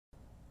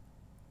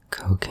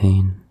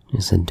Cocaine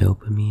is a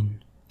dopamine,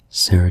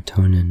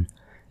 serotonin,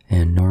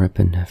 and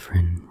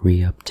norepinephrine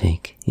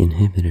reuptake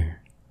inhibitor.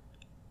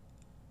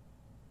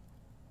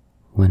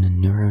 When a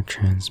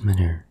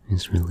neurotransmitter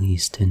is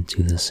released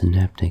into the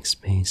synaptic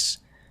space,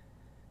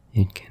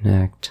 it can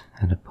act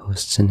at a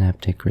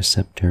postsynaptic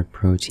receptor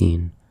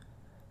protein.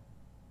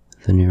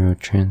 The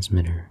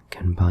neurotransmitter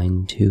can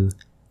bind to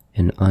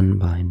and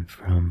unbind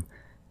from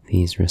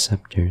these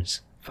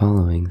receptors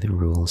following the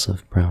rules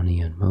of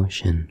Brownian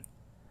motion.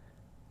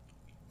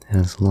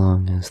 As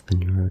long as the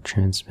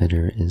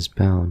neurotransmitter is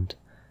bound,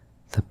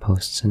 the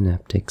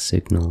postsynaptic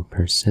signal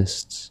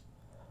persists.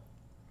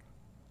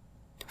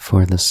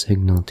 For the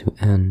signal to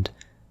end,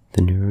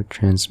 the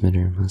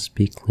neurotransmitter must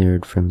be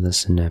cleared from the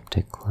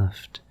synaptic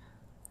cleft.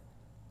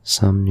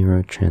 Some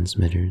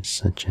neurotransmitters,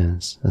 such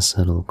as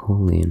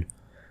acetylcholine,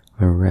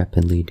 are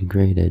rapidly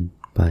degraded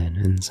by an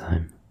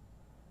enzyme.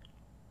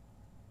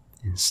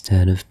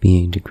 Instead of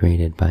being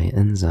degraded by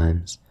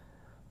enzymes,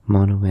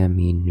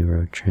 monoamine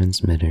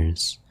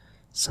neurotransmitters,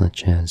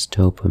 such as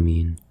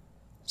dopamine,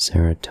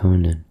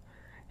 serotonin,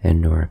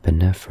 and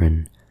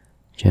norepinephrine,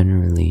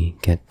 generally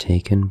get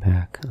taken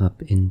back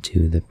up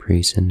into the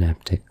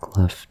presynaptic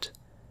cleft.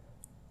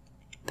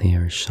 They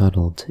are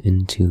shuttled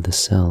into the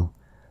cell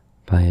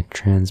by a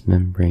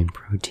transmembrane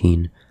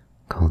protein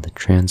called a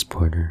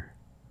transporter.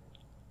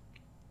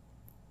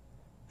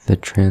 The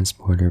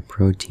transporter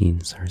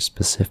proteins are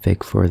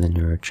specific for the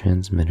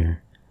neurotransmitter: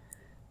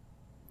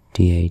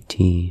 DAT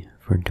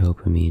for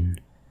dopamine,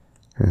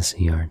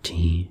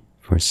 SERT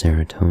for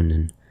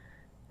serotonin,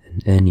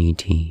 and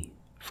NET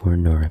for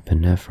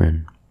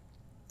norepinephrine.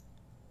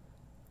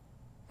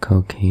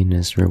 Cocaine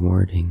is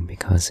rewarding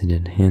because it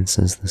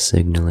enhances the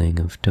signaling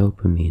of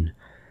dopamine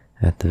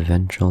at the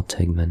ventral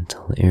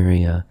tegmental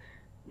area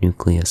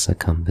nucleus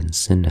accumbens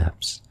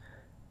synapse,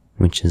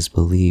 which is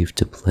believed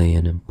to play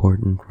an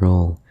important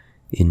role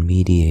in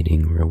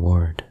mediating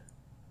reward.